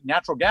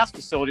natural gas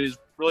facility is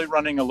really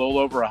running a little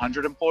over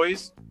 100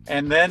 employees.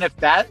 And then if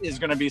that is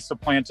going to be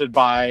supplanted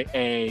by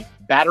a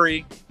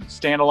battery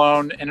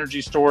standalone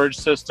energy storage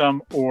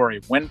system or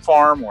a wind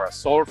farm or a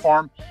solar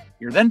farm,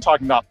 you're then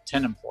talking about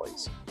 10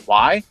 employees.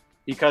 Why?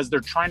 Because they're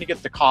trying to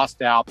get the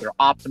cost out, they're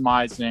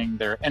optimizing,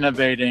 they're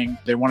innovating,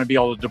 they want to be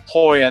able to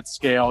deploy at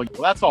scale.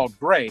 Well, that's all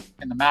great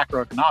in the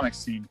macroeconomic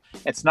scene.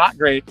 It's not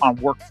great on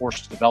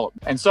workforce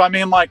development. And so,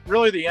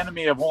 really the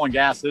enemy of oil and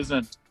gas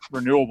isn't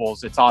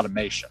renewables, it's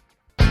automation.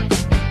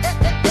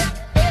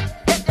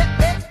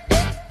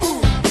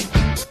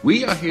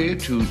 We are here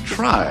to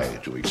try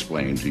to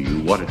explain to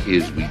you what it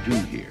is we do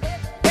here.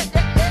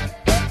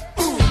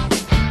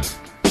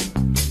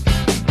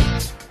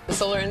 The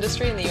solar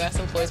industry in the U.S.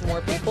 employs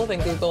more people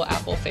than Google,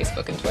 Apple,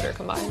 Facebook, and Twitter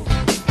combined.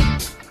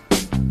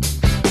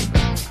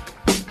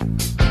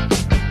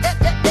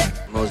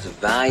 The most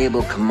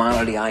valuable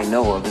commodity I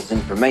know of is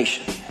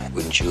information.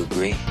 Wouldn't you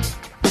agree?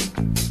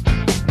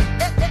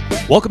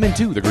 Welcome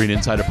into the Green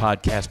Insider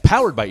Podcast,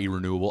 powered by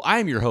eRenewable.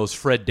 I'm your host,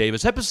 Fred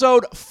Davis.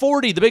 Episode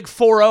 40, the big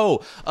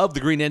 4-0 of the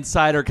Green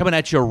Insider, coming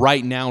at you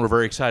right now. We're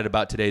very excited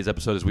about today's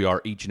episode, as we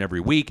are each and every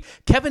week.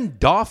 Kevin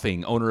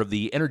Doffing, owner of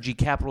the Energy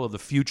Capital of the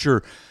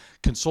Future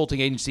consulting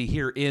agency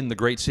here in the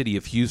great city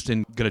of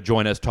Houston, going to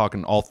join us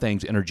talking all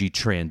things energy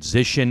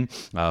transition.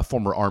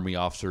 Former Army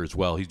officer as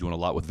well. He's doing a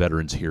lot with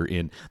veterans here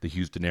in the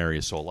Houston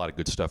area, so a lot of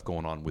good stuff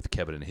going on with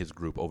Kevin and his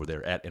group over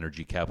there at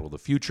Energy Capital of the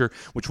Future,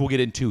 which we'll get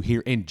into here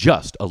in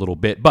just a little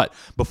bit. But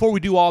before we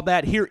do all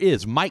that, here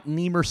is Mike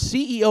Niemer,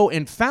 CEO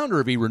and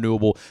founder of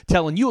eRenewable,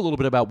 telling you a little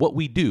bit about what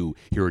we do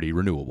here at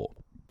eRenewable.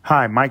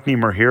 Hi, Mike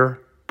Niemer here,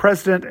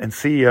 President and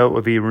CEO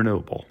of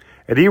eRenewable.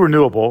 At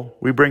eRenewable,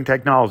 we bring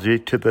technology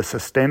to the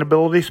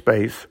sustainability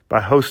space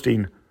by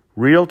hosting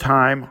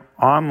real-time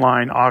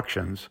online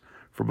auctions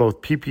for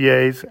both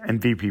PPAs and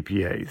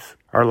VPPAs.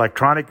 Our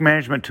electronic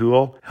management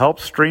tool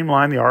helps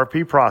streamline the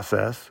RFP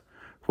process.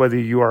 Whether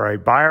you are a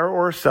buyer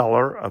or a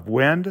seller of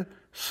wind,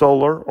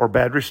 solar, or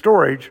battery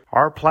storage,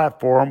 our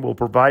platform will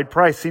provide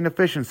pricing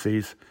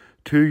efficiencies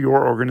to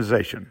your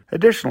organization.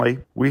 Additionally,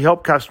 we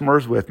help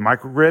customers with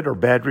microgrid or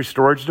battery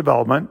storage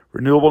development,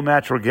 renewable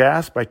natural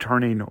gas by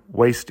turning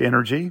waste to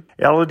energy,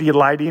 LED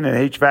lighting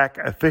and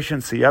HVAC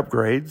efficiency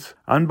upgrades,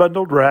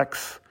 unbundled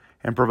RECs,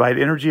 and provide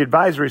energy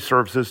advisory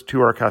services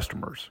to our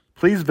customers.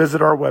 Please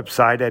visit our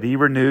website at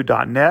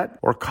erenew.net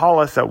or call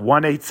us at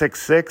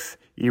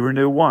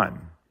 1-866-ERENEW1.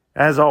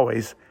 As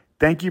always,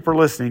 thank you for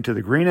listening to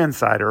the Green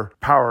Insider,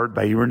 powered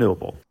by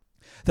eRenewable.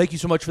 Thank you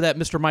so much for that,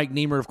 Mr. Mike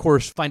Niemer. Of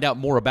course, find out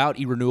more about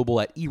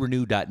eRenewable at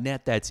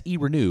erenew.net. That's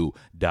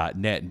erenew.net.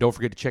 And don't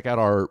forget to check out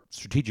our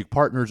strategic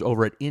partners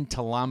over at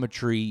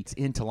Intelemetry. It's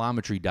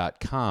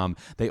intelemetry.com.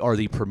 They are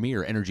the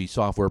premier energy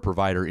software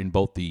provider in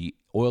both the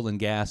oil and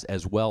gas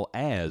as well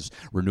as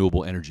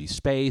renewable energy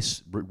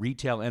space,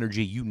 retail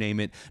energy, you name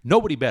it.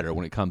 Nobody better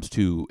when it comes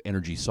to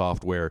energy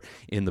software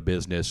in the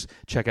business.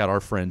 Check out our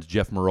friends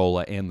Jeff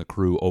Marola and the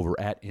crew over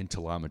at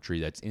Intelemetry.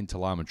 That's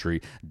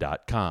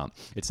intelemetry.com.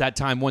 It's that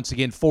time once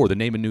again for the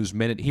Name and News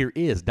Minute. Here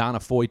is Donna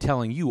Foy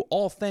telling you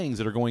all things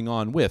that are going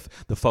on with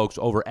the folks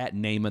over at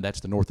NAMA.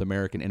 That's the North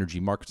American Energy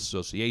Markets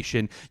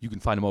Association. You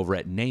can find them over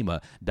at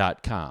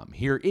NAMA.com.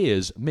 Here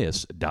is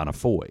Miss Donna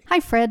Foy.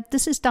 Hi, Fred.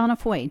 This is Donna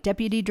Foy,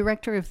 Deputy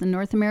Director of the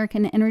North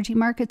American Energy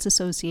Markets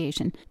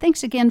Association.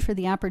 Thanks again for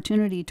the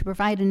opportunity to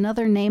provide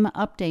another NAMA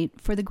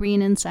update for the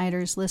Green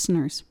Insider's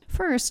listeners.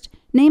 First,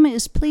 NAMA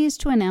is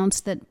pleased to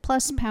announce that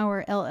Plus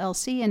Power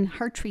LLC and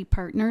Hartree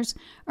Partners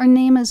are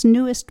NAMA's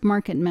newest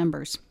market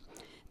members.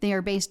 They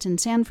are based in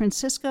San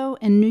Francisco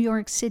and New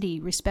York City,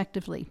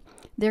 respectively.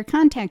 Their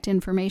contact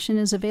information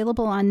is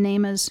available on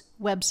NAMA's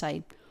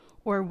website,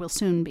 or will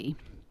soon be.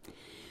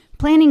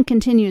 Planning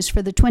continues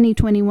for the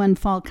 2021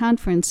 Fall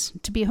Conference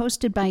to be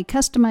hosted by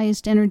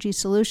Customized Energy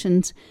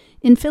Solutions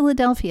in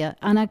Philadelphia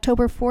on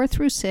October 4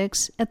 through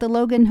 6 at the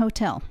Logan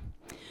Hotel.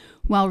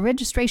 While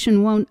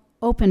registration won't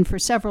open for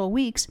several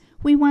weeks,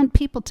 we want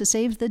people to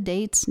save the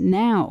dates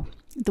now.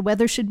 The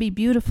weather should be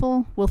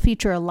beautiful, will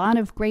feature a lot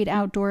of great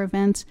outdoor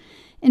events,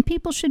 and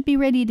people should be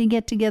ready to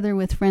get together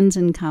with friends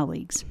and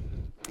colleagues.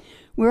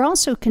 We're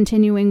also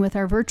continuing with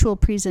our virtual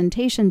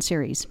presentation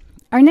series.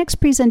 Our next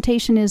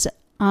presentation is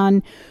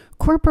on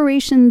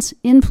Corporations'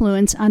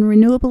 Influence on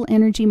Renewable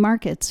Energy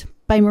Markets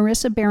by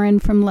Marissa Barron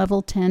from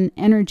Level 10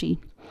 Energy.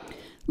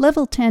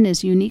 Level 10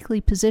 is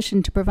uniquely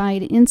positioned to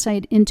provide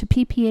insight into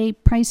PPA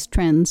price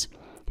trends,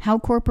 how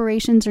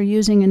corporations are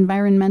using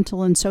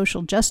environmental and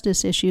social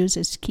justice issues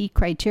as key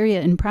criteria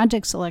in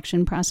project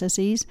selection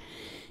processes,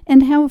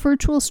 and how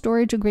virtual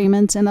storage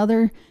agreements and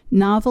other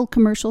novel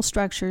commercial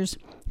structures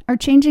are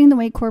changing the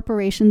way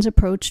corporations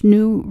approach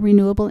new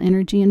renewable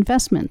energy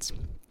investments.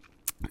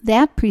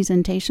 That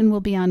presentation will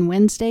be on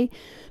Wednesday,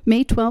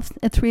 May 12th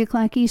at 3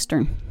 o'clock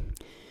Eastern.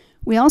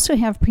 We also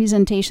have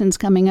presentations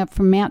coming up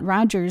from Matt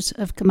Rogers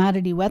of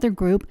Commodity Weather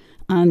Group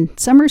on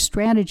summer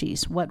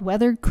strategies, what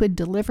weather could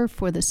deliver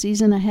for the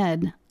season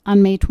ahead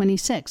on May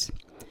 26th.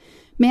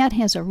 Matt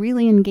has a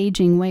really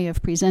engaging way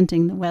of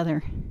presenting the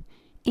weather.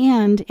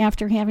 And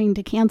after having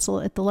to cancel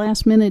at the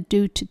last minute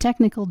due to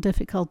technical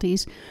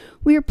difficulties,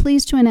 we are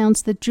pleased to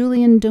announce that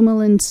Julian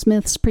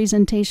Dumoulin-Smith's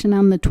presentation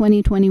on the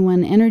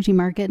 2021 energy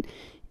market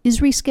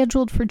is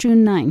rescheduled for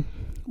June 9.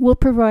 We'll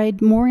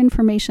provide more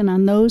information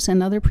on those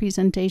and other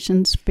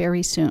presentations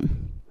very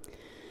soon.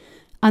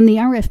 On the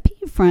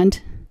RFP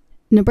front,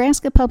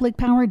 Nebraska Public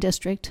Power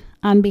District,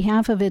 on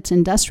behalf of its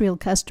industrial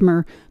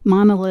customer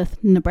Monolith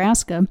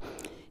Nebraska,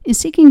 is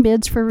seeking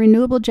bids for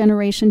renewable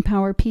generation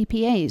power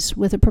PPAs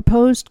with a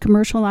proposed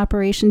commercial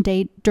operation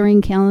date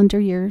during calendar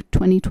year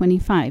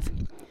 2025.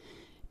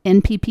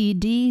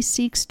 NPPD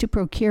seeks to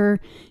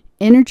procure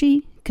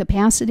energy,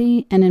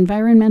 capacity, and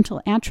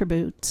environmental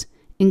attributes,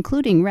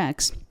 including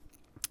RECs,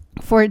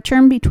 for a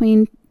term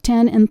between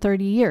 10 and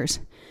 30 years.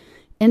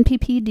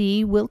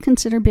 NPPD will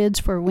consider bids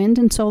for wind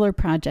and solar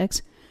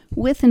projects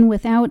with and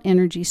without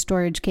energy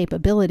storage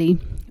capability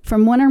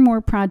from one or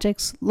more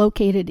projects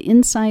located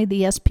inside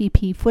the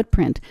SPP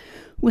footprint,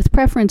 with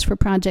preference for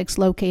projects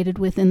located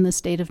within the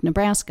state of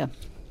Nebraska.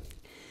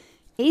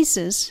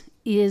 ACES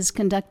is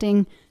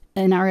conducting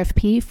an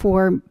RFP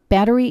for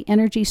battery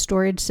energy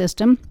storage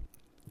system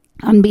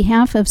on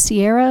behalf of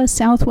Sierra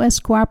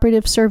Southwest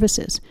Cooperative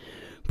Services.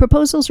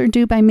 Proposals are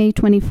due by May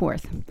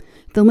 24th.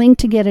 The link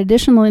to get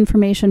additional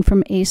information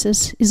from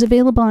ACES is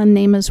available on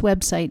NEMA's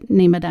website,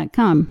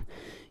 nema.com.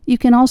 You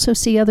can also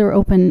see other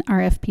open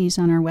RFPs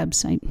on our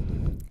website.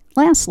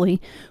 Lastly,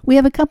 we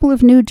have a couple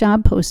of new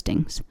job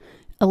postings.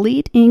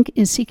 Elite Inc.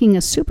 is seeking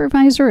a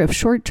supervisor of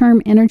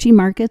short-term energy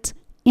markets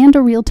and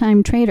a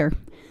real-time trader.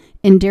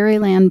 And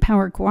Dairyland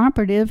Power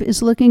Cooperative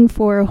is looking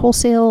for a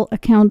wholesale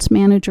accounts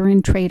manager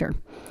and trader.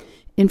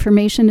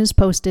 Information is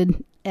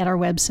posted at our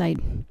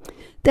website.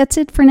 That's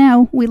it for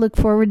now. We look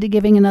forward to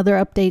giving another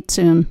update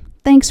soon.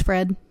 Thanks,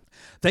 Fred.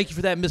 Thank you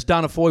for that, Ms.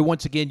 Donna Foy.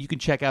 Once again, you can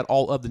check out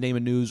all of the NEMA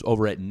news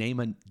over at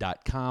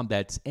NEMA.com.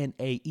 That's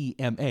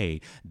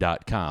NAEMA.com.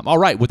 All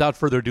right, without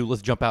further ado,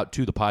 let's jump out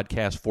to the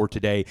podcast for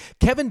today.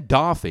 Kevin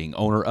Doffing,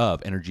 owner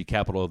of Energy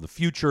Capital of the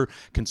Future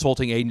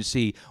consulting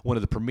agency, one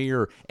of the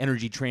premier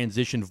energy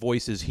transition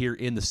voices here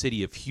in the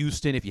city of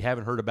Houston. If you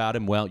haven't heard about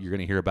him, well, you're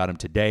going to hear about him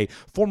today.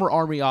 Former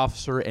Army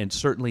officer and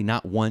certainly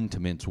not one to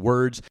mince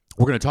words.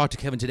 We're going to talk to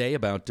Kevin today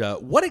about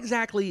what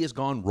exactly has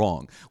gone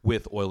wrong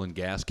with oil and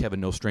gas. Kevin,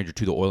 no stranger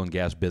to the oil and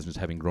gas business,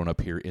 having grown up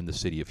here in the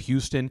city of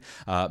Houston,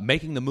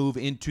 making the move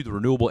into the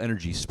renewable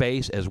energy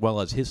space, as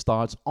well as his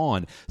thoughts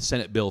on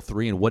Senate Bill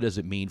 3 and what does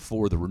it mean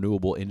for the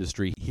renewable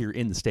industry here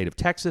in the state of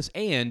Texas,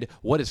 and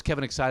what is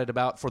Kevin excited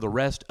about for the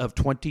rest of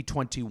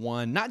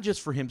 2021, not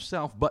just for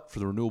himself, but for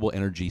the renewable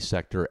energy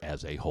sector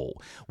as a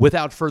whole.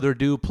 Without further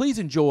ado, please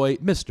enjoy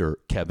Mr.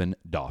 Kevin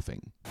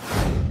Doffing.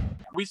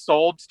 We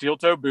sold steel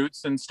toe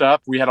boots and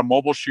stuff. We had a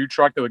mobile shoe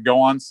truck that would go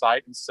on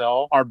site and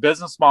sell. Our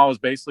business model was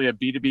basically a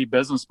B2B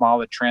business model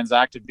that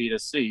transacted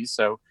B2C.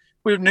 So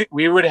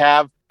we would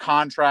have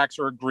contracts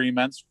or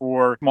agreements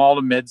for small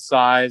to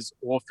mid-size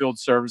oil field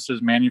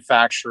services,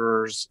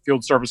 manufacturers,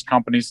 field service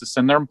companies to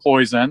send their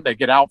employees in. They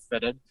get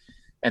outfitted.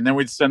 And then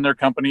we'd send their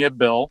company a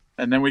bill,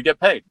 and then we get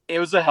paid. It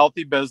was a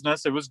healthy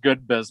business. It was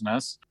good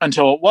business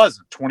until it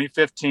wasn't.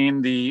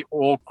 2015, the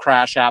oil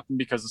crash happened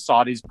because the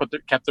Saudis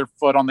kept their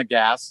foot on the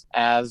gas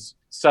as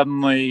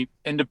suddenly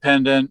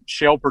independent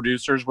shale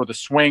producers were the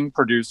swing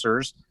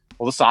producers.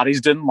 Well, the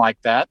Saudis didn't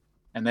like that,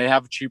 and they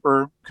have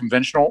cheaper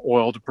conventional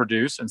oil to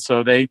produce. And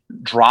so they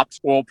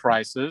dropped oil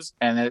prices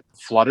and it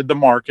flooded the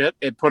market.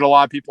 It put a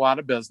lot of people out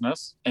of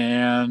business,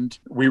 and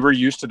we were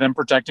used to them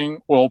protecting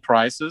oil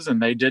prices,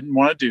 and they didn't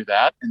want to do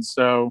that. And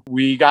so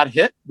we got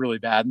hit really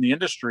bad in the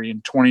industry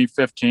in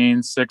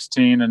 2015,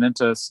 16, and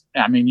into,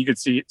 you could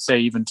say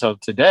even till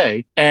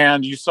today.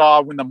 And you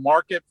saw when the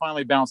market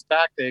finally bounced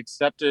back, they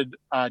accepted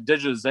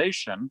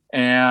digitization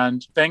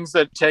and things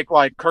that take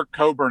like Kirk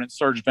Coburn at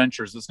Surge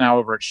Ventures that's now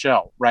over at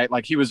Shell, right?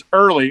 Like he was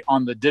early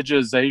on the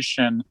digitization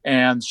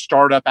and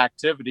startup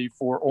activity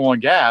for oil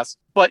and gas,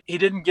 but he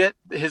didn't get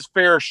his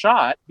fair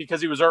shot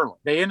because he was early.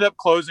 They ended up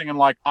closing in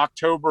like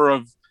October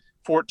of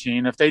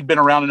 14. If they'd been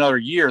around another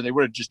year, they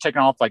would have just taken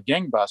off like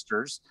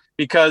gangbusters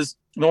because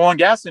the oil and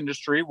gas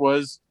industry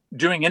was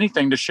doing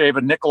anything to shave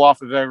a nickel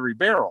off of every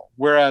barrel.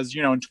 Whereas,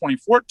 in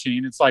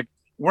 2014, it's like,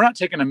 we're not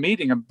taking a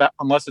meeting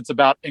unless it's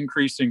about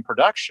increasing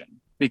production,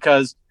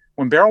 because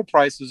when barrel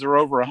prices are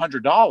over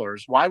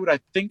 $100, why would I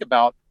think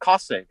about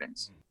cost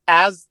savings?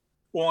 As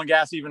oil and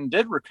gas even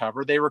did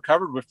recover, they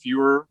recovered with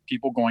fewer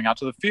people going out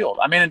to the field.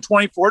 In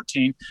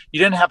 2014, you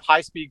didn't have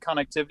high-speed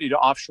connectivity to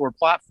offshore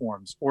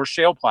platforms or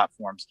shale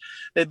platforms.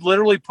 They'd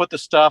literally put the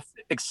stuff,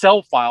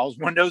 Excel files,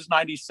 Windows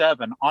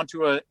 97,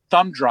 onto a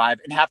thumb drive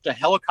and have to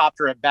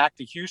helicopter it back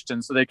to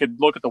Houston so they could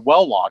look at the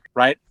well log,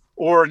 right?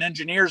 Or an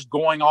engineer's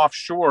going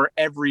offshore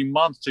every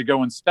month to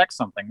go inspect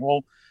something.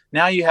 Well,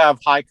 now you have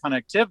high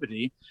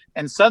connectivity,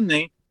 and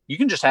suddenly you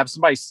can just have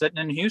somebody sitting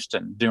in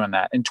Houston doing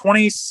that. In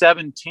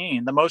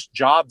 2017, the most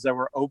jobs that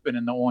were open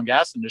in the oil and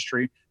gas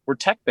industry were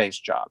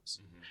tech-based jobs.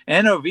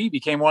 NOV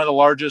became one of the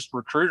largest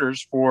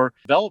recruiters for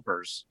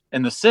developers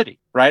in the city,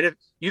 right? If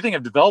you think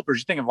of developers,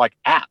 you think of like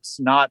apps,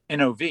 not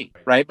NOV,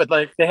 right? But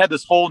like they had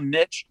this whole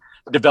niche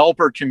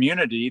developer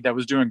community that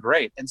was doing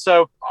great. And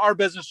so our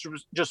business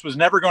was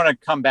never going to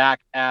come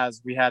back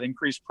as we had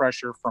increased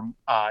pressure from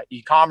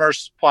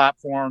e-commerce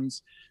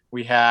platforms.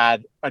 We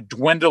had a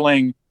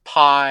dwindling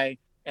pie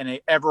and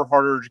a ever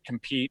harder to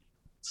compete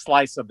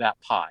slice of that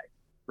pie,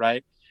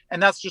 right?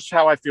 And that's just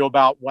how I feel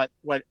about what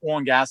oil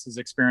and gas is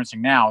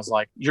experiencing now is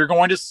like, you're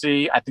going to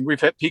see, I think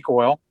we've hit peak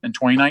oil in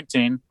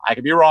 2019. I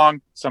could be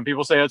wrong. Some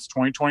people say it's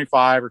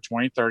 2025 or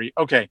 2030.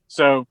 Okay.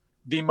 So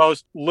the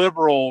most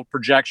liberal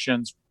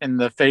projections in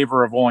the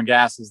favor of oil and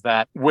gas is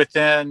that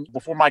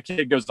before my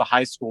kid goes to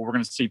high school, we're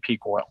going to see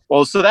peak oil.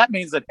 Well, so that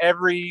means that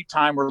every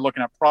time we're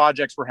looking at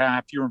projects, we're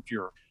having fewer and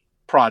fewer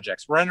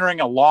projects. We're entering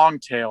a long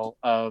tail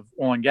of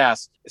oil and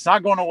gas. It's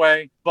not going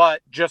away,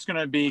 but just going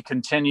to be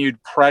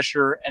continued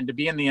pressure. And to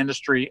be in the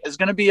industry is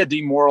going to be a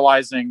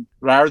demoralizing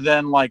rather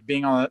than like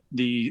being on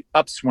the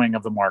upswing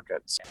of the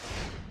markets.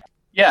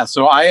 Yeah,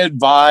 so I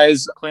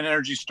advise clean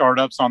energy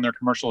startups on their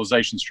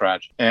commercialization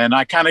strategy. And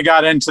I kind of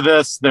got into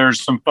this.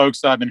 There's some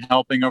folks that I've been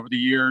helping over the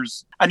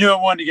years. I knew I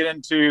wanted to get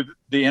into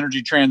the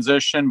energy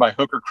transition by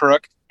hook or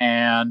crook.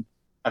 And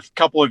a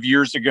couple of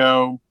years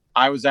ago,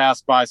 I was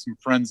asked by some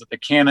friends at the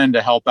Canon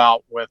to help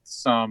out with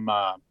some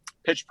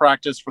pitch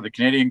practice for the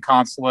Canadian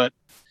consulate.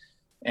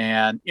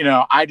 And,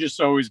 I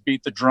just always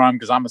beat the drum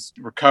because I'm a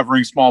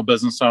recovering small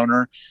business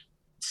owner.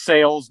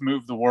 Sales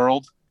move the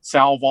world.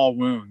 Salve all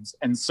wounds.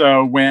 And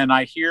so when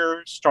I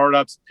hear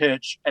startups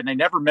pitch and they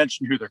never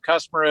mention who their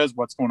customer is,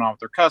 what's going on with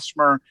their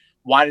customer,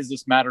 why does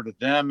this matter to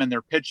them? And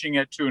they're pitching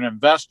it to an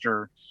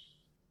investor.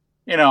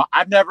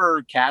 I've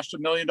never cashed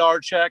 $1 million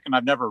check and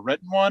I've never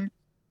written one,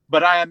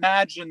 but I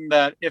imagine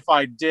that if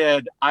I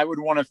did, I would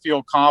want to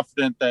feel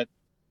confident that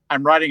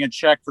I'm writing a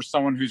check for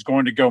someone who's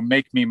going to go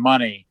make me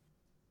money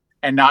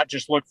and not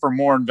just look for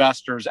more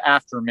investors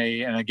after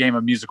me in a game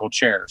of musical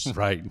chairs.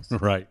 Right.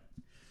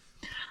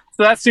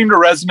 So that seemed to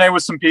resonate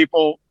with some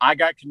people. I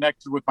got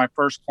connected with my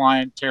first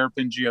client,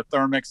 Terrapin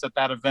Geothermics, at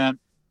that event.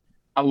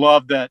 I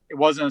love that it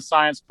wasn't a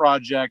science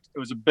project. It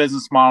was a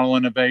business model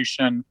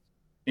innovation,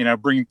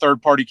 bringing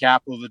third-party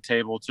capital to the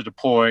table to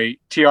deploy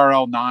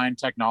TRL-9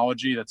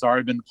 technology that's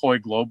already been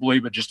deployed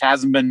globally, but just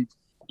hasn't been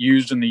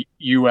used in the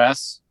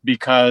U.S.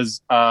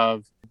 because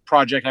of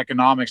project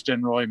economics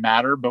didn't really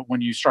matter. But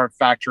when you start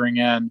factoring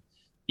in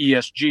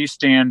ESG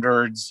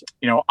standards,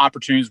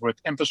 opportunities with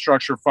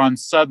infrastructure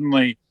funds,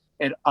 suddenly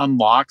it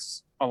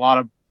unlocks a lot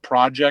of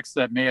projects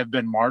that may have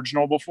been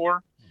marginal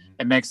before.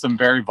 It makes them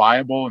very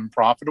viable and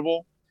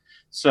profitable.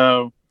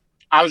 So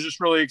I was just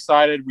really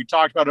excited. We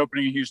talked about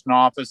opening a Houston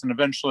office, and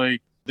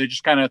eventually they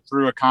just kind of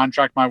threw a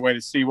contract my way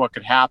to see what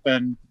could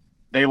happen.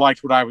 They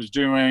liked what I was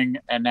doing.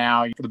 And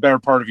now for the better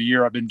part of a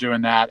year, I've been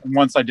doing that. And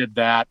once I did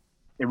that,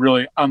 it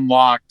really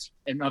unlocked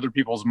in other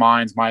people's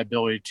minds my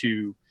ability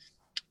to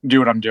do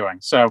what I'm doing.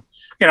 So,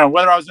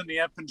 whether I was in the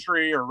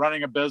infantry or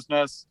running a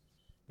business,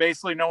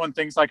 basically no one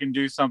thinks I can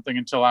do something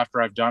until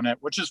after I've done it,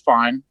 which is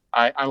fine.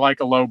 I like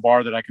a low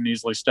bar that I can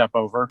easily step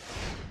over.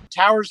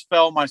 Towers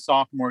fell my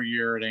sophomore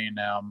year at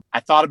A&M. I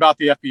thought about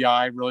the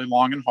FBI really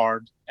long and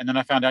hard, and then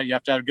I found out you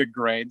have to have good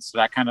grades, so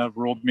that kind of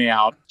ruled me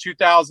out.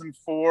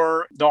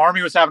 2004, the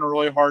Army was having a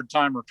really hard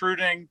time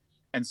recruiting,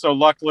 and so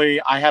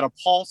luckily I had a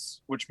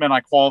pulse, which meant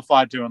I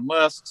qualified to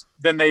enlist.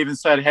 Then they even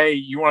said, hey,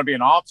 you want to be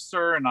an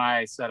officer? And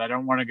I said, I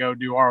don't want to go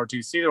do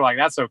ROTC. They're like,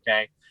 that's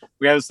okay.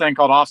 We have this thing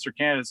called Officer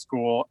Candidate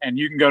School, and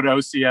you can go to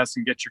OCS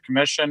and get your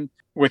commission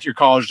with your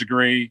college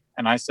degree.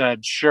 And I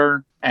said,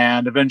 sure.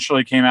 And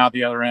eventually came out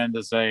the other end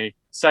as a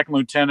second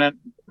lieutenant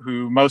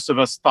who most of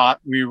us thought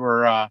we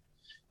were,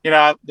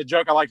 the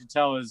joke I like to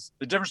tell is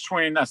the difference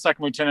between a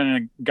second lieutenant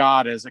and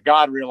God is that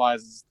God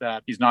realizes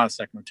that he's not a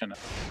second lieutenant.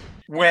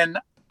 When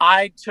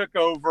I took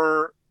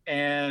over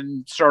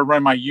and started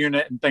running my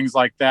unit and things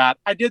like that,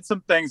 I did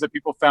some things that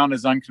people found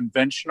as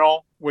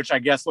unconventional, which I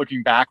guess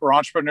looking back were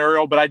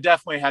entrepreneurial, but I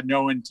definitely had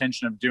no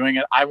intention of doing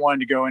it. I wanted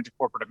to go into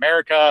corporate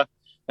America.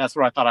 That's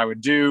what I thought I would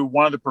do.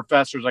 One of the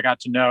professors I got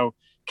to know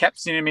kept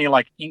sending me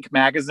like Inc.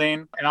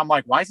 magazine. And I'm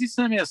like, why is he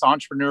sending me this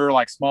entrepreneur,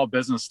 like small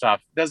business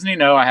stuff? Doesn't he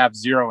know I have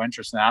zero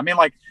interest in that? I mean,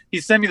 like he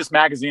sent me this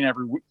magazine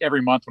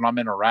every month when I'm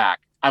in Iraq.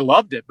 I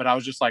loved it, but I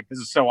was just like, this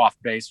is so off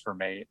base for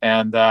me.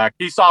 And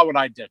he saw what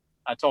I did.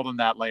 I told him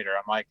that later.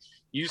 I'm like,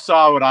 you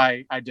saw what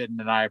I did.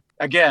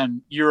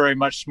 And you're a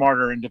much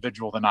smarter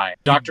individual than I am.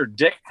 Dr.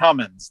 Dick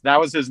Cummins, that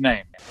was his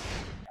name.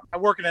 I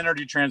work in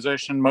energy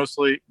transition,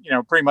 mostly,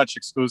 pretty much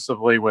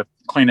exclusively with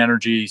clean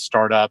energy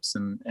startups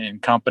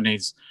and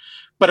companies.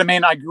 But I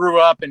mean, I grew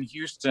up in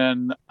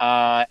Houston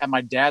at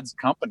my dad's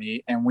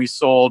company, and we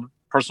sold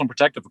personal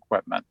protective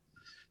equipment,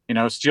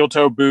 steel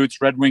toe boots,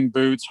 red wing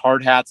boots,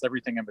 hard hats,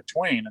 everything in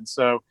between. And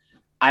so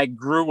I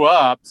grew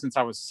up since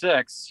I was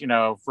 6,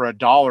 for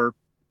 $1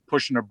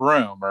 pushing a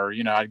broom, or,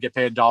 I'd get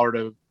paid $1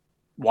 to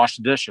wash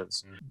the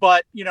dishes.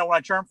 But, when I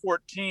turned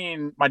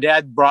 14, my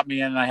dad brought me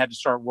in and I had to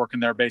start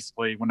working there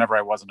basically whenever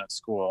I wasn't at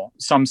school.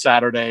 Some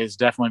Saturdays,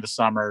 definitely the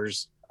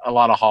summers. a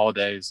lot of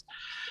holidays.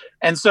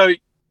 And so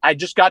I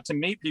just got to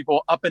meet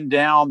people up and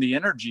down the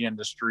energy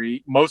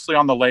industry, mostly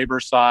on the labor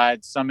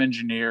side, some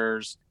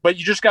engineers, but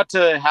you just got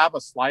to have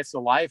a slice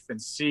of life and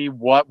see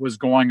what was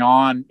going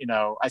on.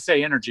 I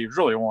say energy, it was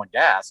really oil and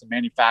gas and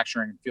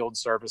manufacturing and field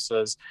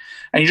services.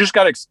 And you just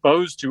got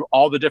exposed to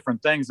all the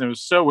different things. And it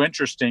was so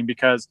interesting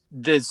because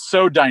it's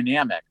so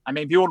dynamic. I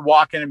mean, people would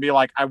walk in and be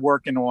like, I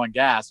work in oil and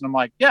gas. And I'm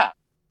like, yeah,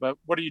 but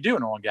what do you do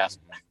in oil and gas?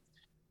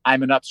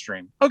 I'm an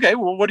upstream. Okay,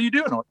 well, what are you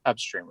doing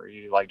upstream? Are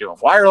you like doing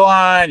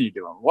wireline? Are you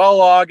doing well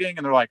logging?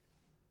 And they're like,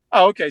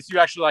 oh, okay, so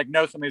you actually like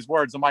know some of these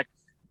words. I'm like,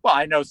 well,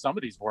 I know some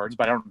of these words,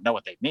 but I don't know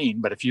what they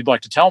mean. But if you'd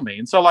like to tell me.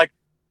 And so like,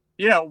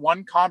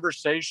 one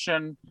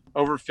conversation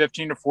over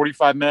 15 to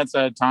 45 minutes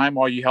at a time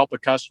while you help a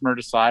customer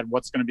decide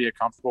what's going to be a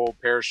comfortable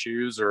pair of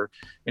shoes or,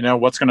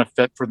 what's going to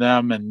fit for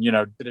them and,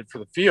 fit it for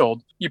the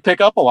field, you pick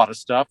up a lot of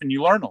stuff and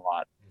you learn a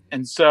lot.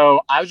 And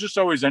so I was just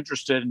always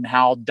interested in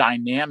how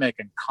dynamic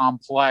and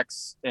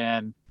complex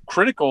and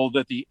critical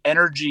that the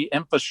energy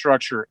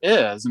infrastructure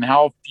is and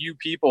how few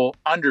people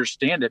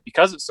understand it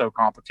because it's so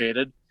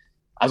complicated.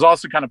 I was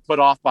also kind of put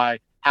off by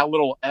how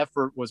little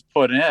effort was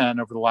put in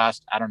over the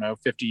last,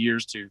 50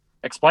 years to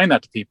explain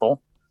that to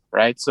people,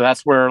 right? So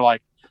that's where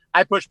like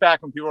I push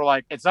back when people are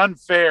like, it's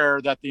unfair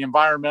that the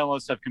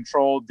environmentalists have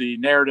controlled the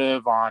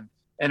narrative on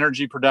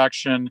energy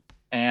production.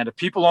 And if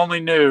people only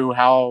knew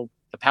how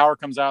the power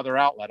comes out of their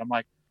outlet. I'm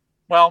like,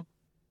 well,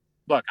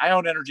 look, I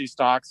own energy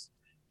stocks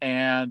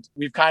and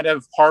we've kind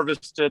of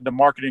harvested the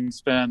marketing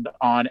spend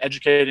on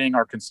educating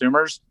our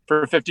consumers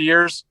for 50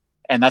 years.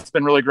 And that's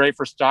been really great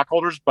for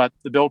stockholders, but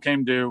the bill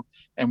came due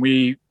and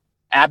we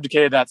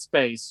abdicated that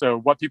space. So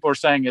what people are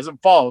saying isn't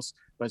false,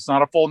 but it's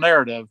not a full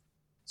narrative.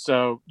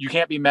 So you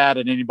can't be mad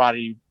at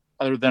anybody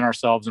other than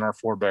ourselves and our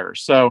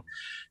forebears. So,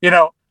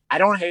 I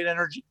don't hate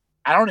energy.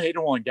 I don't hate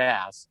oil and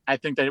gas. I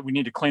think that we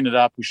need to clean it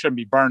up. We shouldn't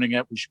be burning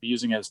it. We should be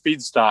using it as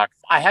feedstock.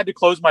 I had to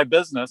close my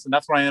business. And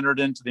that's when I entered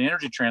into the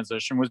energy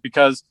transition was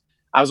because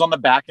I was on the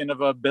back end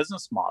of a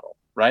business model,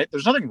 right?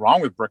 There's nothing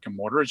wrong with brick and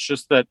mortar. It's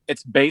just that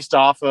it's based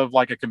off of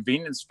like a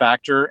convenience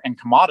factor and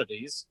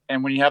commodities.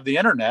 And when you have the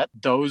internet,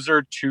 those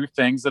are two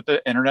things that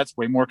the internet's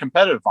way more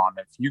competitive on.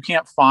 If you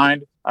can't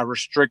find a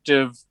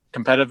restrictive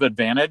competitive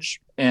advantage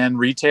in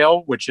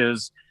retail, which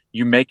is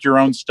you make your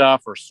own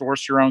stuff or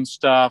source your own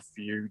stuff,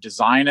 you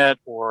design it,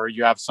 or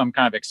you have some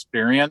kind of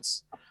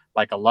experience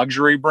like a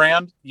luxury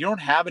brand, you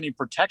don't have any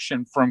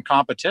protection from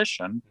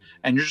competition.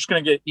 And you're just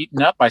going to get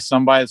eaten up by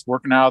somebody that's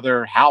working out of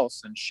their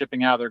house and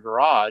shipping out of their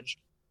garage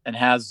and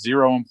has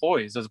 0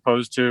 employees as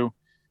opposed to,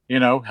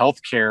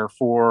 healthcare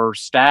for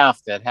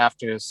staff that have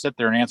to sit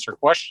there and answer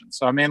questions.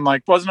 So,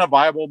 it wasn't a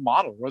viable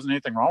model. There wasn't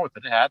anything wrong with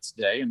it. It had its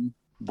day. And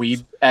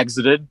we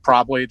exited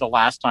probably the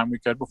last time we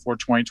could before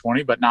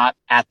 2020, but not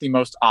at the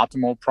most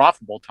optimal,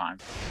 profitable time.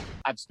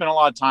 I've spent a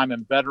lot of time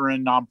in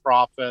veteran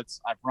nonprofits.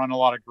 I've run a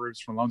lot of groups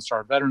from Lone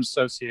Star Veterans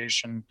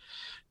Association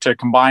to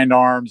Combined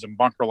Arms and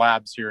Bunker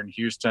Labs here in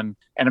Houston.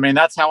 And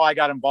that's how I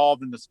got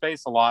involved in the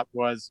space a lot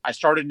was I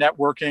started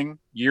networking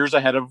years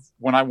ahead of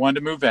when I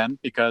wanted to move in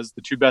because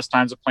the two best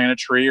times to plant a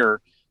tree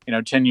are,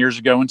 10 years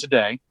ago and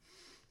today.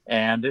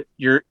 And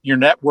your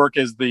network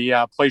is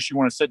the place you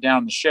want to sit down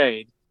in the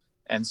shade.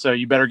 And so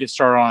you better get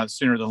started on it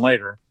sooner than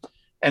later.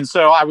 And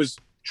so I was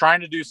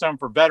trying to do something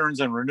for veterans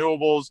and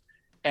renewables.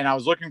 And I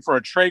was looking for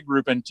a trade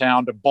group in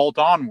town to bolt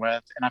on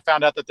with. And I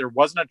found out that there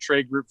wasn't a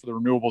trade group for the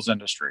renewables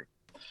industry.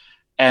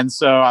 And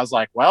so I was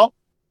like, well,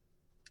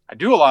 I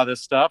do a lot of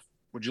this stuff.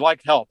 Would you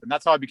like help? And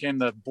that's how I became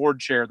the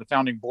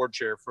founding board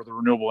chair for the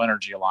Renewable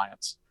Energy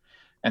Alliance.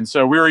 And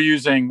so we were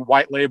using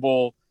white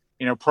label,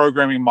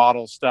 programming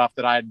model stuff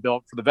that I had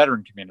built for the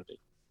veteran community.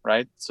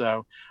 Right.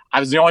 So I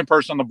was the only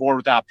person on the board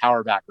without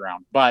power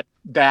background, but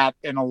that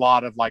and a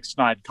lot of like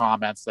snide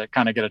comments that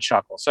kind of get a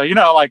chuckle. So,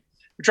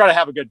 we try to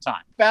have a good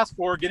time. Fast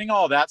forward, getting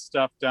all that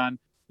stuff done.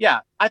 Yeah,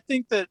 I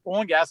think that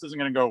oil and gas isn't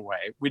going to go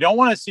away. We don't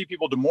want to see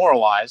people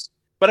demoralized,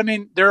 but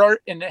there are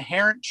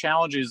inherent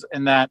challenges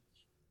in that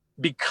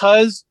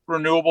because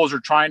renewables are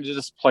trying to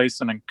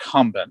displace an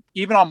incumbent,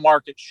 even on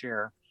market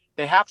share,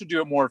 they have to do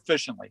it more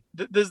efficiently.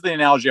 This is the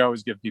analogy I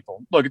always give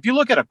people. Look, if you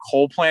look at a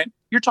coal plant,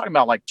 you're talking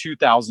about like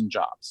 2,000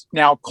 jobs.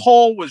 Now,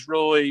 coal was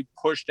really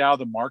pushed out of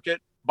the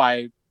market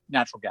by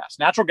natural gas.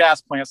 Natural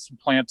gas plants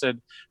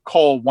supplanted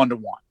coal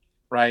 1-to-1,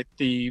 right?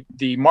 The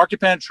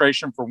market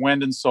penetration for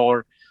wind and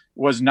solar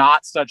was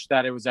not such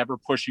that it was ever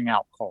pushing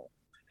out coal.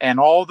 And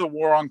all the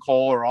war on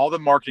coal or all the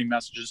marketing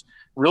messages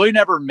really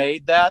never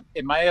made that.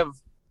 It might have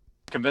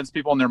convinced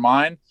people in their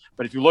mind,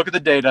 but if you look at the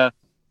data,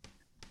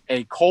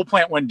 a coal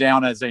plant went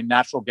down as a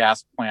natural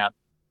gas plant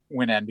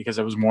went in because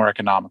it was more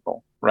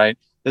economical, right?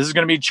 This is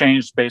going to be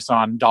changed based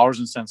on dollars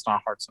and cents,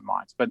 not hearts and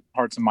minds, but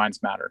hearts and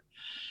minds matter.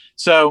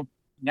 So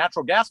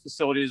natural gas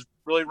facilities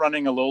really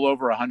running a little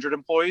over 100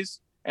 employees.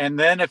 And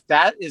then if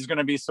that is going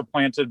to be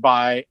supplanted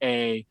by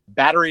a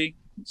battery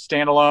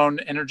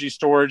standalone energy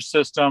storage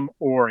system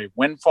or a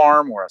wind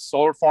farm or a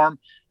solar farm,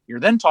 you're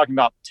then talking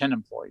about 10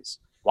 employees.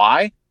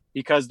 Why?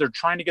 because they're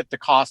trying to get the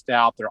cost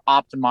out. They're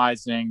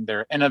optimizing,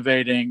 they're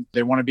innovating.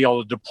 They want to be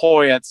able to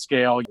deploy at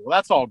scale. Well,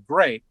 that's all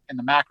great in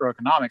the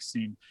macroeconomic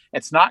scene.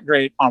 It's not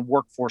great on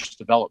workforce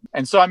development.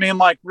 And so, I mean,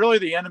 like, really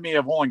the enemy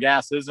of oil and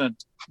gas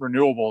isn't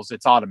renewables,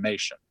 it's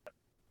automation,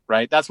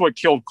 right? That's what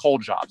killed coal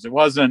jobs. It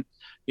wasn't,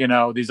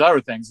 these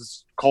other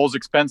things. Coal's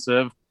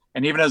expensive.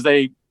 And even as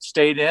they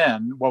stayed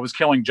in, what was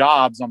killing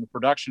jobs on the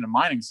production and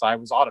mining side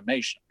was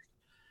automation.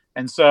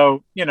 And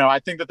so, I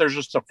think that there's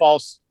just a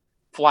false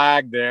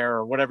flag there,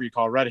 or whatever you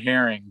call red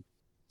herring,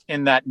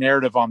 in that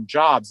narrative on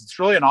jobs. It's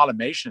really an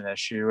automation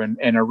issue and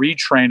a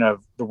retrain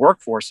of the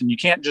workforce. And you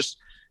can't just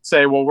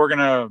say, well, we're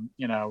gonna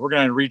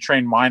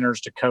retrain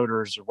miners to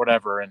coders or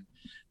whatever. And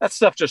that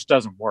stuff just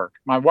doesn't work.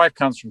 My wife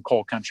comes from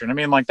coal country, and I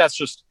mean, like,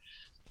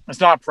 it's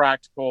not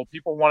practical.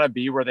 People want to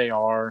be where they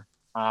are,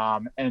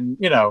 and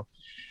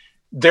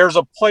there's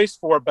a place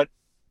for it, but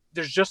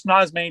there's just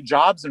not as many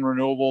jobs in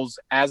renewables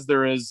as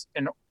there is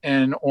in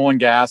oil and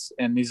gas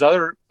and these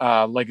other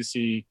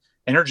legacy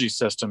energy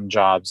system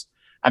jobs.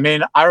 I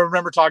mean, I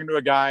remember talking to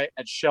a guy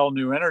at Shell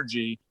New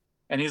Energy,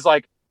 and he's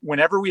like,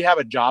 whenever we have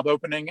a job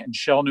opening in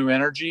Shell New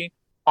Energy,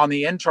 on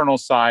the internal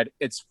side,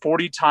 it's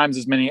 40 times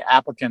as many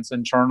applicants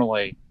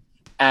internally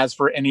as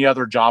for any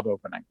other job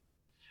opening.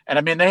 And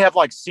I mean, they have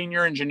like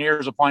senior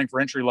engineers applying for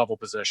entry-level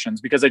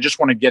positions because they just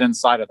want to get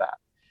inside of that.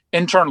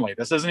 Internally,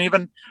 this isn't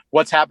even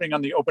what's happening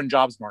on the open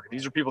jobs market.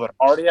 These are people that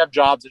already have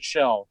jobs at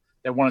Shell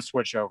that want to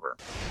switch over.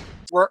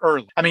 We're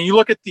early. I mean, you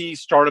look at the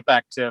startup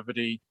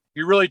activity,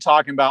 you're really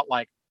talking about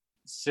like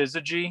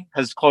Syzygy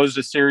has closed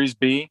a Series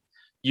B.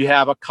 You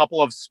have a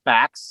couple of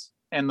SPACs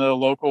in the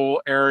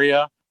local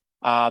area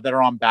that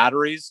are on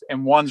batteries,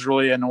 and one's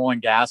really an oil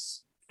and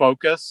gas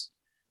focus.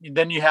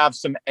 Then you have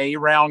some A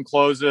round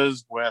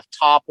closes with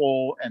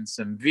Topple and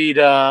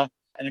Cemvita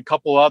and a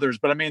couple others.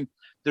 But I mean,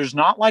 there's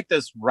not like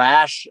this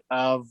rash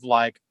of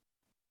like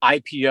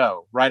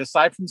IPO, right?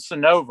 Aside from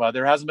Sonova,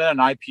 there hasn't been an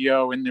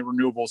IPO in the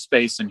renewable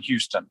space in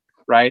Houston,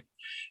 right?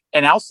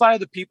 And outside of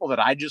the people that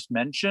I just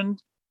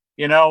mentioned,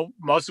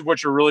 most of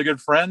which are really good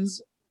friends,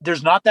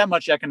 there's not that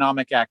much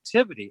economic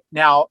activity.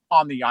 Now,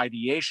 on the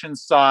ideation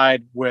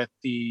side, with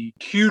the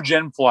huge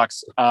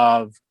influx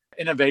of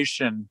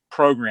innovation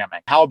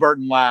programming,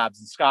 Halliburton Labs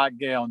and Scott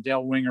Gale and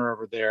Dale Winger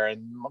over there,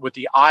 and with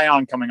the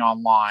ION coming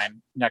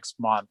online next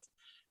month,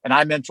 and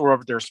I mentor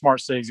over their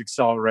Smart Cities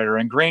Accelerator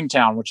in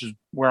Greentown, which is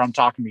where I'm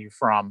talking to you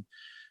from.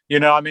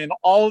 I mean,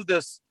 all of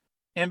this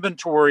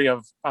inventory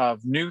of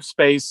new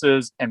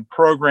spaces and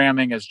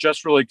programming is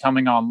just really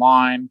coming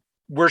online.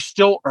 We're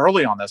still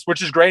early on this,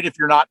 which is great if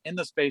you're not in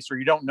the space or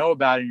you don't know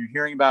about it and you're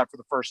hearing about it for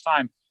the first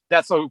time.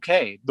 That's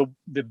okay.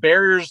 The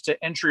barriers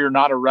to entry are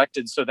not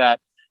erected so that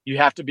you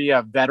have to be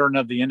a veteran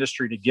of the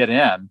industry to get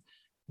in.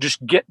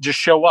 Just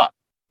show up.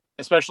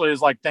 Especially as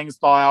like things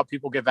thaw out,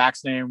 people get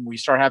vaccinated, we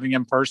start having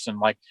in person,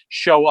 like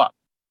show up.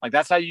 Like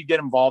that's how you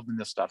get involved in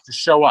this stuff. Just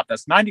show up.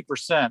 That's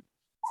 90%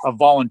 of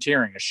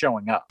volunteering is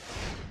showing up.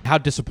 How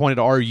disappointed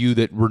are you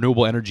that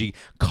renewable energy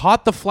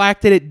caught the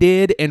flack that it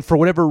did, and for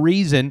whatever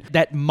reason,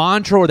 that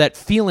mantra or that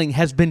feeling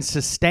has been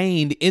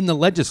sustained in the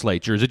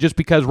legislature? Is it just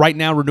because right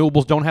now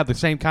renewables don't have the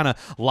same kind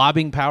of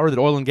lobbying power that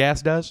oil and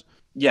gas does?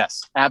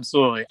 Yes,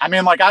 absolutely. I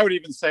mean, like I would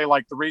even say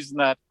like the reason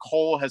that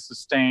coal has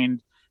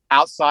sustained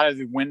outside of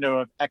the window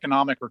of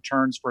economic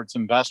returns for its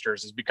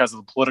investors is because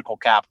of the political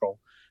capital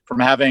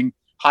from having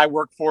high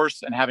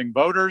workforce and having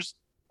voters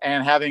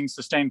and having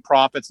sustained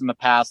profits in the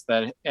past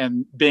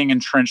and being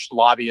entrenched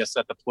lobbyists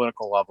at the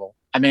political level.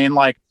 I mean,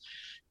 like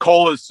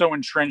coal is so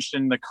entrenched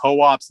in the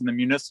co-ops and the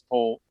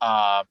municipal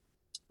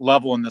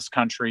level in this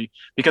country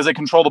because they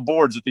control the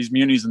boards at these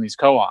munis and these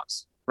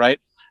co-ops, right?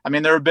 I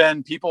mean, there have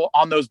been people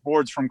on those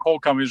boards from coal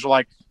companies who are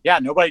like, yeah,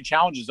 nobody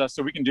challenges us,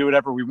 so we can do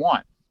whatever we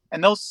want.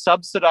 And they'll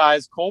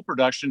subsidize coal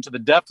production to the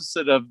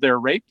deficit of their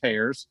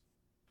ratepayers,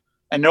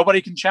 and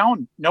nobody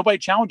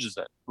challenges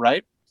it,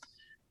 right?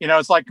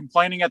 It's like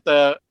complaining at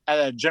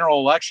a general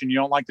election, you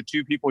don't like the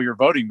two people you're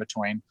voting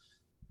between.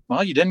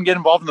 Well, you didn't get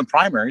involved in the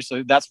primary,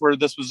 so that's where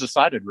this was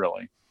decided,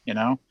 really,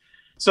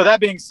 So that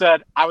being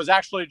said, I was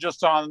actually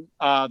just on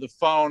the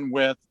phone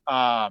with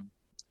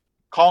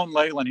Colin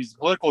Leyland. He's the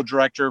political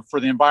director for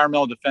the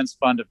Environmental Defense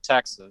Fund of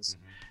Texas.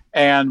 Mm-hmm.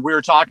 And we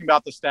were talking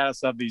about the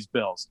status of these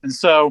bills. And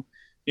so,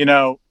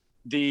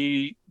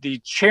 the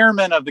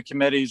chairman of the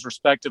committees,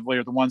 respectively,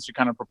 are the ones who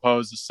kind of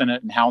propose the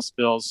Senate and House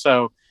bills.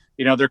 So,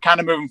 they're kind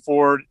of moving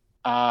forward.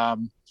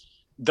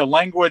 The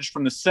language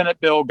from the Senate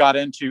bill got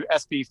into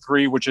SB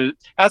 3, which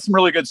has some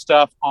really good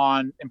stuff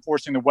on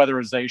enforcing the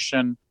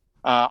weatherization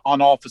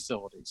on all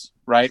facilities,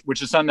 right?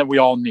 Which is something that we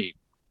all need,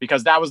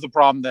 because that was the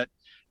problem that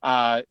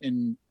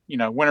in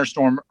Winter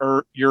Storm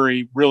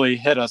Uri really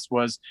hit us,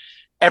 was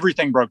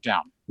everything broke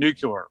down.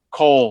 Nuclear,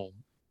 coal,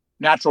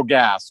 natural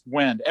gas,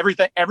 wind,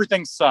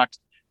 everything sucked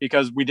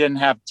because we didn't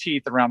have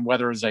teeth around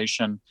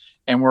weatherization,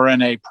 and we're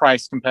in a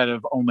price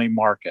competitive only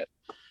market.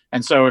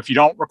 And so if you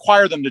don't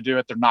require them to do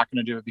it, they're not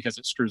going to do it because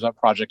it screws up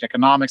project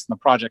economics, and the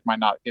project might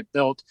not get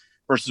built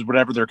versus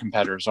whatever their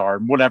competitors are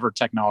and whatever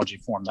technology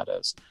form that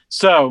is.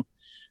 So,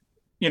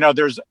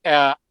 there's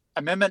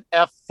Amendment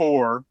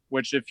F4,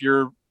 which if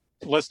you're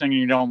listening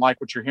and you don't like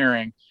what you're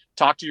hearing,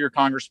 talk to your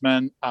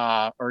congressman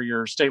or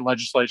your state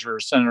legislature or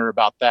senator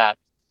about that.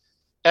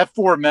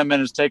 F4 amendment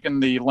has taken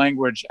the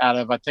language out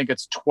of, I think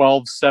it's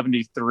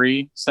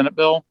 1273 Senate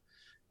bill,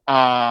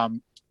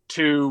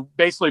 to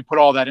basically put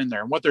all that in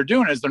there. And what they're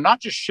doing is they're not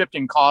just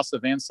shifting costs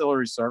of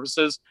ancillary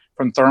services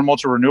from thermal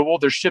to renewable,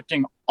 they're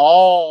shifting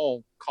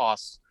all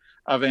costs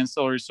of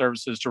ancillary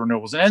services to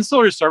renewables. And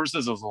ancillary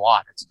services is a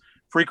lot. It's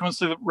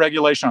frequency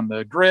regulation on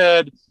the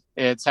grid,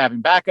 it's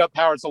having backup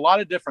power, it's a lot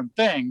of different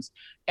things.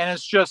 And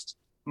it's just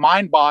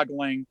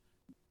mind-boggling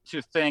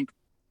to think,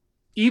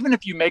 even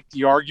if you make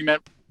the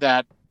argument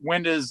that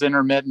wind is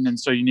intermittent and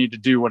so you need to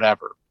do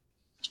whatever.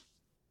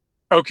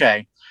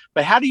 Okay,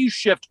 but how do you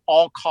shift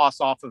all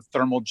costs off of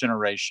thermal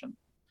generation?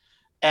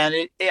 And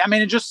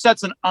it just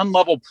sets an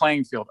unlevel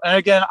playing field. And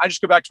again, I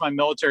just go back to my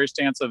military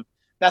stance of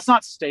that's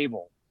not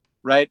stable,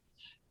 right?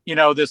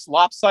 This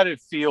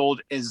lopsided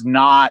field is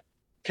not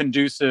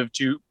conducive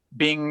to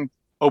being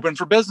open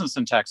for business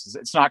in Texas.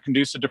 It's not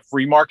conducive to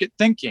free market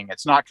thinking.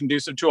 It's not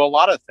conducive to a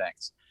lot of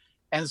things.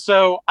 And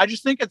so I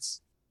just think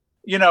it's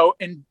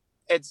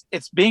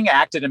being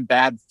acted in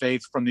bad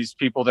faith from these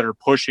people that are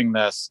pushing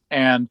this.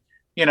 And,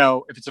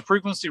 if it's a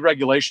frequency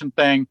regulation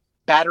thing,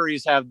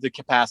 batteries have the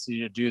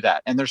capacity to do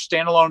that. And there's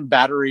standalone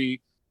battery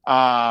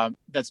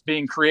that's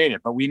being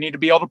created, but we need to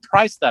be able to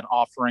price that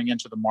offering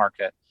into the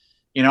market.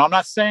 I'm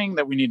not saying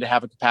that we need to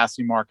have a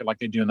capacity market like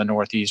they do in the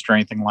Northeast or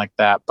anything like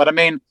that. But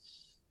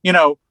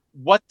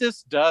what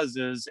this does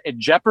is it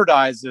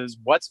jeopardizes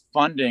what's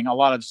funding a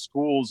lot of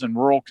schools in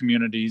rural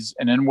communities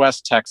and in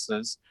West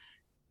Texas.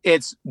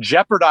 It's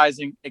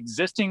jeopardizing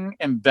existing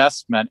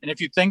investment. And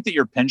if you think that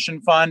your pension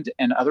fund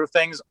and other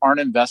things aren't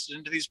invested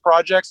into these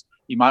projects,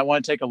 you might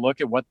want to take a look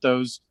at what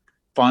those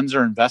funds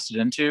are invested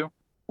into,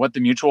 what the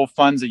mutual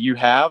funds that you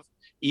have.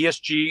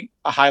 ESG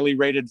highly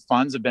rated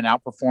funds have been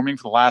outperforming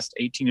for the last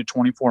 18 to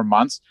 24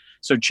 months.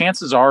 So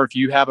chances are, if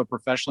you have a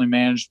professionally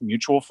managed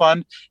mutual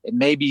fund, it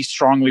may be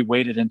strongly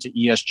weighted into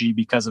ESG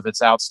because of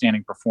its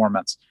outstanding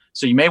performance.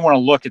 So you may want to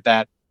look at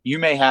that. You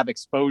may have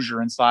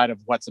exposure inside of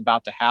what's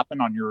about to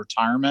happen on your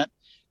retirement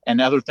and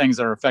other things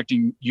that are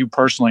affecting you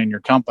personally and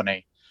your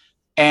company.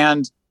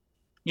 And,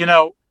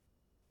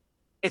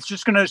 it's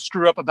just going to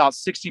screw up about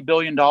 $60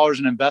 billion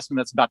in investment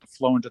that's about to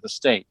flow into the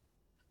state.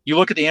 You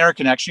look at the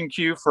interconnection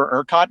queue for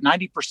ERCOT,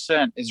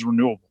 90% is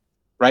renewable,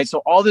 right? So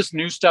all this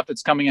new stuff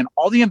that's coming in,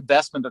 all the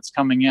investment that's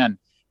coming in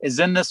is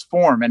in this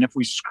form. And if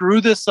we screw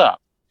this up,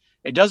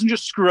 it doesn't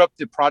just screw up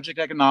the project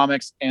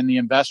economics and the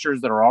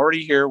investors that are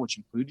already here, which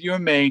include you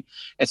and me.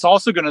 It's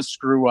also going to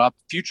screw up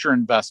future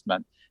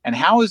investment. And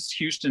how is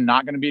Houston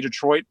not going to be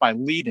Detroit? By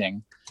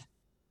leading?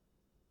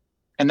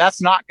 And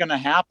that's not going to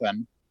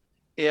happen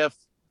if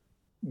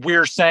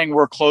we're saying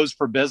we're closed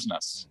for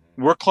business.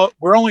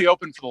 We're only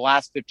open for the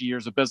last 50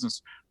 years of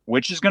business,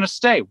 which is going to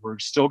stay. We're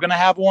still going to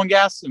have oil and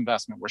gas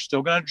investment. We're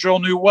still going to drill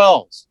new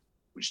wells.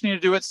 We just need to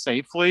do it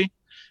safely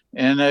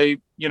in a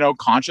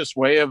conscious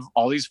way of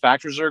all these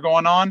factors that are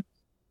going on.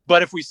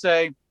 But if we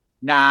say,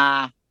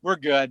 nah, we're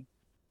good,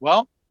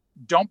 well,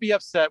 don't be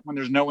upset when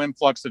there's no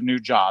influx of new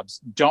jobs.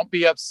 Don't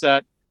be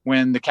upset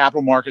when the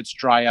capital markets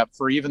dry up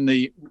for even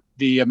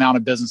the amount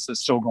of business that's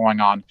still going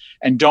on.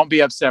 And don't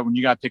be upset when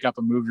you got to pick up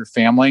and move your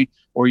family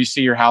or you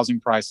see your housing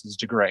prices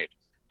degrade.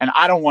 And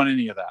I don't want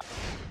any of that.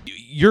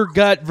 Your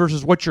gut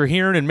versus what you're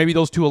hearing, and maybe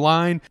those two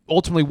align.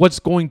 Ultimately, what's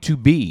going to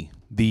be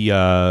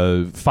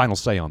the final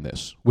say on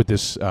this with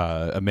this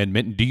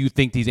amendment? Do you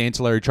think these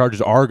ancillary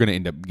charges are going to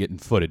end up getting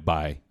footed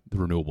by the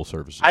renewable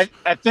services?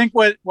 I think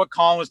what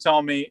Colin was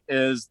telling me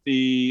is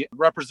the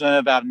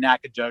representative out of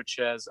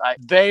Nacogdoches,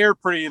 they are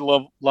pretty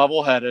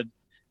level-headed.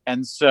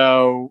 And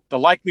so the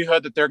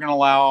likelihood that they're going to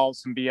allow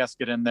some BS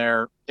get in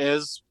there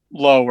is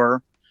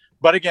lower.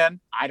 But again,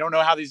 I don't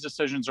know how these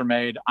decisions are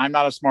made. I'm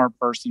not a smart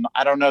person.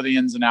 I don't know the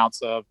ins and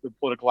outs of the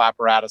political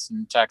apparatus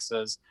in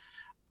Texas.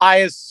 I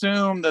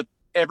assume that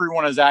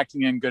everyone is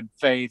acting in good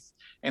faith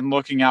and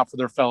looking out for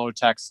their fellow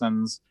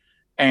Texans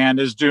and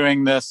is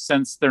doing this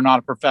since they're not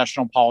a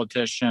professional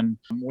politician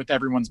with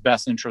everyone's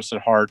best interest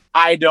at heart.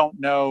 I don't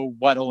know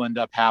what will end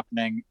up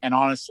happening. And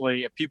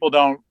honestly, if people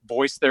don't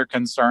voice their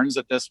concerns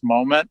at this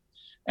moment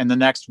in the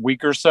next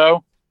week or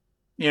so,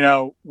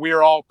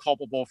 we're all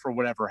culpable for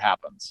whatever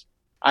happens.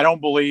 I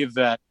don't believe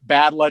that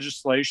bad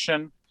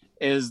legislation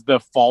is the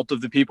fault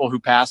of the people who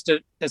passed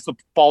it. It's the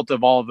fault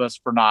of all of us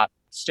for not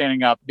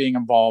standing up, being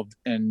involved,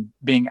 and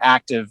being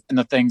active in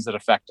the things that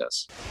affect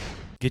us.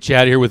 Get you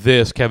out of here with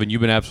this. Kevin, you've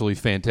been absolutely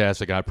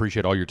fantastic. I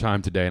appreciate all your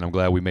time today, and I'm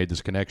glad we made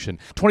this connection.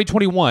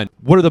 2021,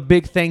 what are the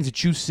big things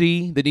that you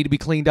see that need to be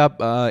cleaned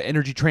up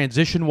energy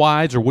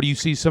transition-wise, or what do you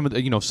see some of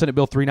the, Senate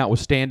Bill 3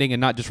 notwithstanding,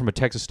 and not just from a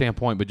Texas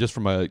standpoint, but just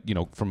from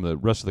from the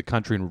rest of the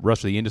country and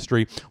rest of the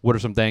industry? What are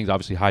some things?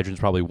 Obviously, hydrogen's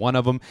probably one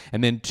of them.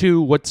 And then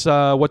two, what's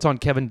on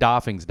Kevin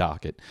Doffing's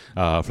docket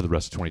for the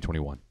rest of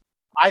 2021?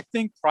 I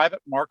think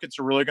private markets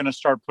are really going to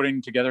start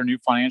putting together new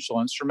financial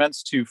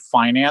instruments to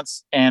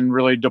finance and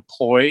really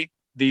deploy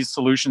these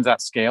solutions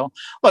at scale.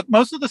 Look,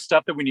 most of the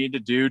stuff that we need to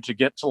do to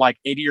get to like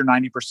 80 or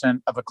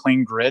 90% of a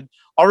clean grid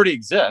already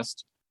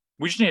exists.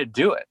 We just need to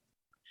do it.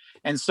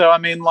 And so, I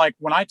mean, like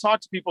when I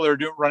talk to people that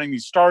are running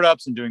these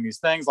startups and doing these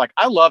things, like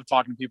I love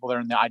talking to people that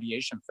are in the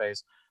ideation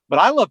phase, but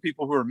I love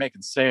people who are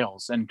making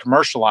sales and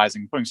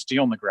commercializing, putting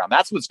steel in the ground.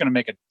 That's what's going to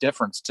make a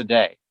difference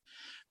today.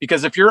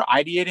 Because if you're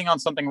ideating on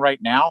something right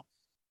now,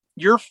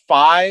 you're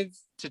 5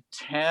 to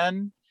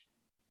 10,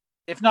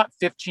 if not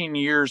 15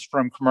 years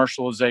from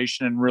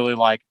commercialization and really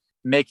like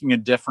making a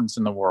difference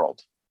in the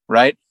world,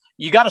 right?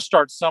 You got to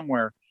start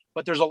somewhere,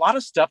 but there's a lot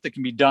of stuff that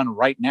can be done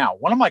right now.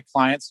 One of my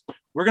clients,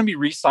 we're going to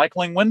be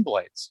recycling wind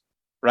blades,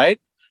 right?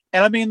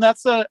 And I mean,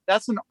 that's an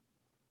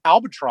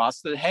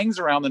albatross that hangs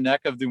around the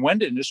neck of the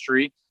wind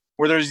industry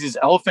where there's these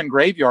elephant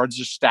graveyards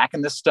just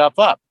stacking this stuff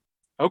up.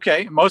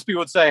 Okay. Most people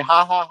would say,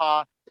 ha, ha,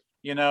 ha,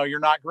 you're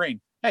not green.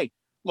 Hey,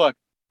 look,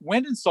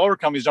 wind and solar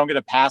companies don't get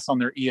a pass on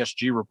their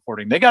ESG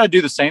reporting. They got to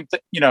do the same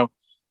thing,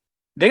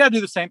 they got to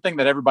do the same thing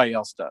that everybody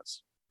else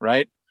does,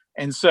 right?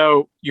 And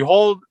so you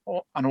hold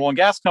an oil and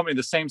gas company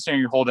the same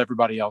standard you hold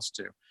everybody else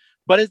to.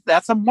 But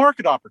that's a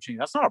market opportunity.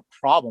 That's not a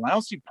problem. I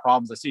don't see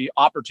problems. I see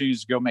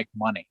opportunities to go make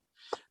money.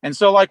 And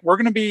so like we're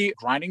going to be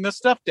grinding this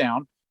stuff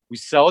down. We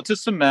sell it to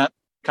cement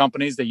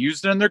companies. They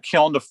use it in their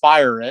kiln to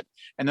fire it.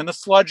 And then the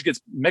sludge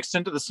gets mixed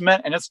into the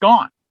cement and it's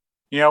gone.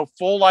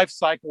 Full life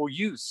cycle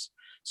use.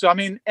 So, I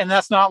mean, and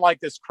that's not like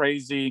this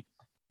crazy,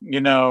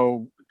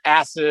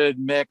 acid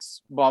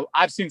mix. Well,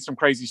 I've seen some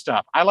crazy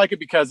stuff. I like it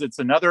because it's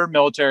another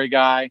military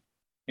guy.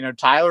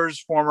 Tyler's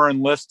former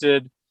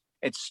enlisted.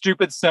 It's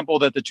stupid simple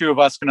that the two of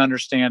us can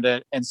understand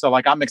it. And so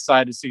like, I'm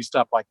excited to see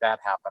stuff like that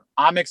happen.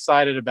 I'm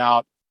excited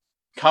about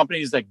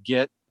companies that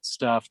get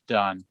stuff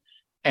done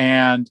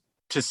and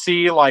to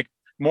see like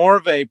more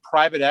of a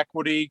private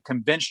equity,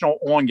 conventional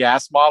oil and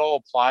gas model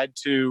applied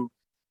to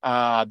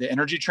the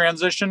energy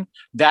transition.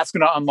 That's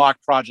going to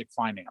unlock project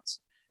finance.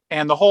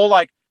 And the whole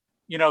like,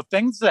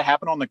 things that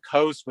happen on the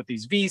coast with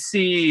these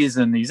VCs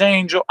and these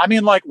angel. I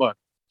mean, like, look,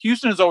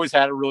 Houston has always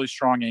had a really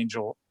strong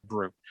angel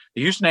group.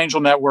 The Houston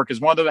Angel Network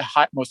is one of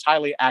the most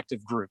highly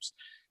active groups.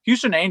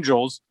 Houston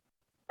Angels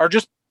are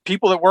just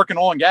people that work in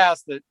oil and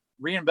gas that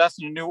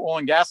reinvest in new oil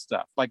and gas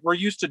stuff. Like we're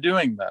used to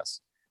doing this.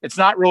 It's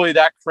not really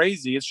that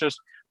crazy. It's just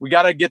we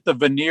got to get the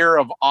veneer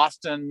of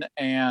Austin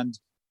and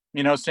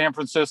San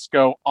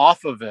Francisco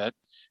off of it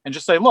and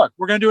just say, look,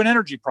 we're going to do an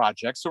energy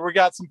project. So we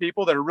got some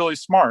people that are really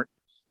smart.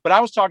 But I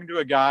was talking to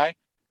a guy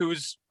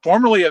who's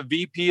formerly a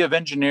VP of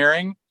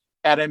engineering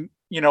at a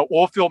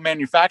oil field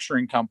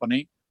manufacturing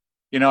company,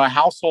 a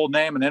household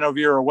name in NOV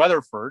or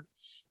Weatherford.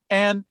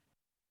 And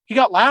he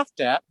got laughed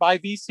at by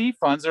VC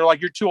funds. They're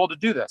like, you're too old to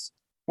do this.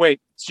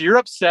 Wait, so you're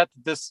upset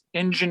that this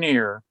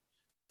engineer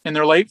in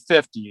their late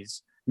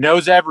 50s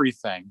knows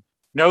everything,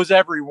 knows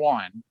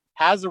everyone,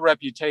 has a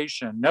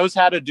reputation, knows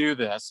how to do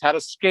this, how to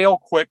scale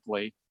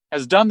quickly,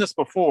 has done this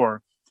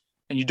before,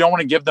 and you don't want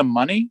to give them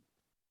money?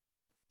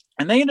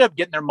 And they end up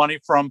getting their money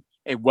from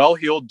a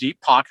well-heeled,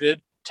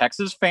 deep-pocketed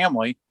Texas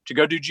family to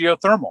go do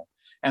geothermal.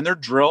 And they're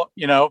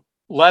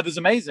Lev is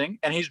amazing,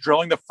 and he's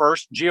drilling the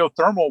first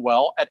geothermal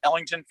well at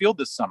Ellington Field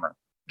this summer,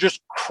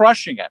 just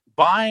crushing it,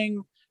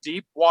 buying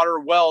deep water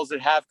wells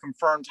that have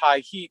confirmed high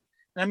heat.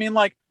 And I mean,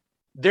 like,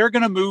 they're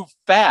going to move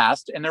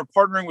fast, and they're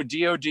partnering with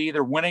DOD.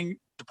 They're winning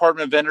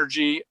Department of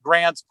Energy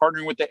grants,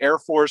 partnering with the Air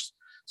Force.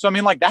 So, I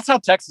mean, like, that's how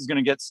Texas is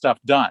going to get stuff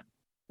done,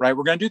 right?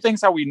 We're going to do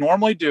things how we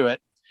normally do it.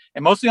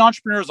 And most of the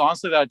entrepreneurs,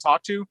 honestly, that I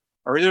talk to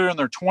are either in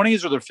their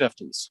 20s or their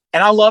 50s.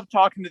 And I love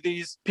talking to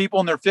these people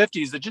in their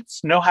 50s that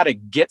just know how to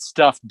get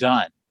stuff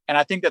done. And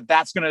I think that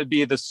that's going to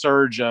be the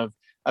surge of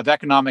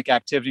economic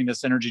activity in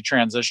this energy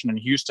transition in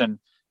Houston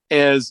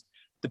is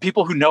the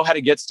people who know how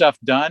to get stuff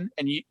done.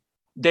 And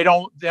they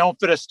don't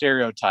fit a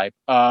stereotype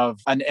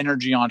of an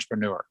energy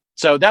entrepreneur.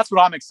 So that's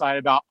what I'm excited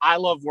about. I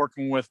love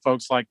working with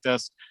folks like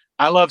this.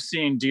 I love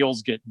seeing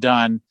deals get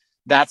done.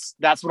 That's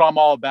what I'm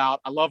all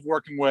about. I love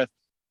working with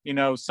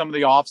some of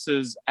the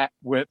offices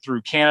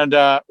through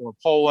Canada or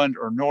Poland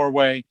or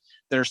Norway.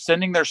 They're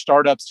sending their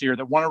startups here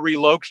that want to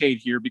relocate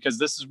here because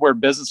this is where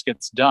business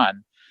gets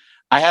done.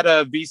 I had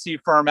a VC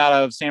firm out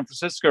of San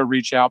Francisco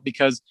reach out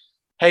because,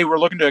 hey, we're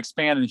looking to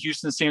expand, and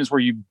Houston seems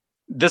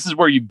this is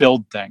where you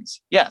build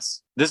things.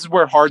 Yes, this is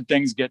where hard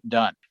things get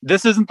done.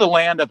 This isn't the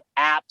land of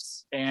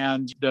apps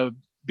and the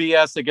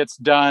BS that gets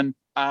done.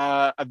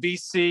 A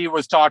VC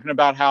was talking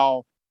about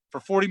how for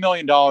 $40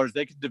 million,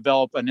 they could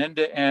develop an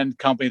end-to-end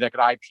company that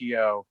could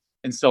IPO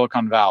in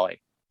Silicon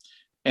Valley.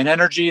 In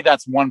energy,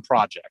 that's one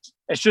project.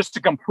 It's just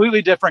a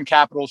completely different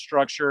capital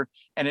structure,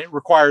 and it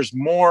requires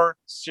more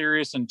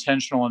serious,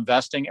 intentional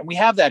investing. And we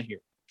have that here.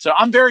 So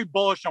I'm very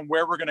bullish on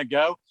where we're going to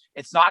go.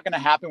 It's not going to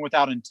happen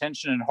without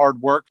intention and hard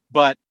work,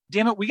 but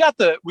damn it, we got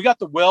the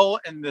will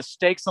and the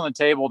stakes on the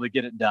table to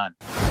get it done.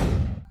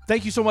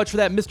 Thank you so much for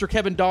that, Mr.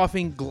 Kevin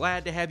Doffing.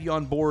 Glad to have you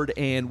on board,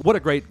 and what a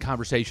great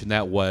conversation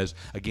that was.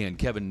 Again,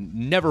 Kevin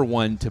never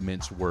one to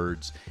mince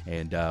words,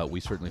 and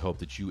we certainly hope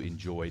that you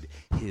enjoyed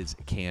his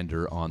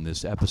candor on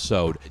this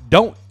episode.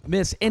 Don't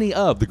miss any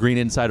of the Green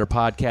Insider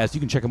podcast.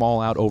 You can check them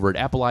all out over at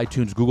Apple,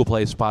 iTunes, Google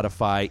Play,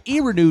 Spotify,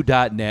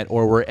 erenew.net,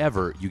 or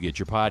wherever you get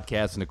your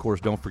podcasts. And, of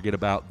course, don't forget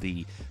about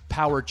the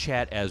Power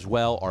Chat as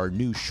well, our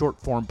new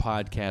short-form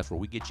podcast where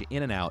we get you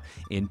in and out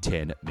in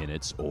 10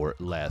 minutes or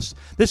less.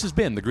 This has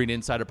been the Green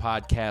Insider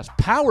Podcast,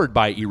 powered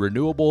by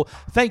eRenewable.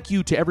 Thank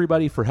you to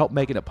everybody for help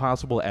making it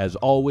possible, as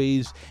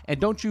always.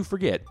 And don't you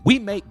forget, we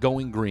make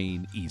going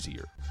green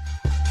easier.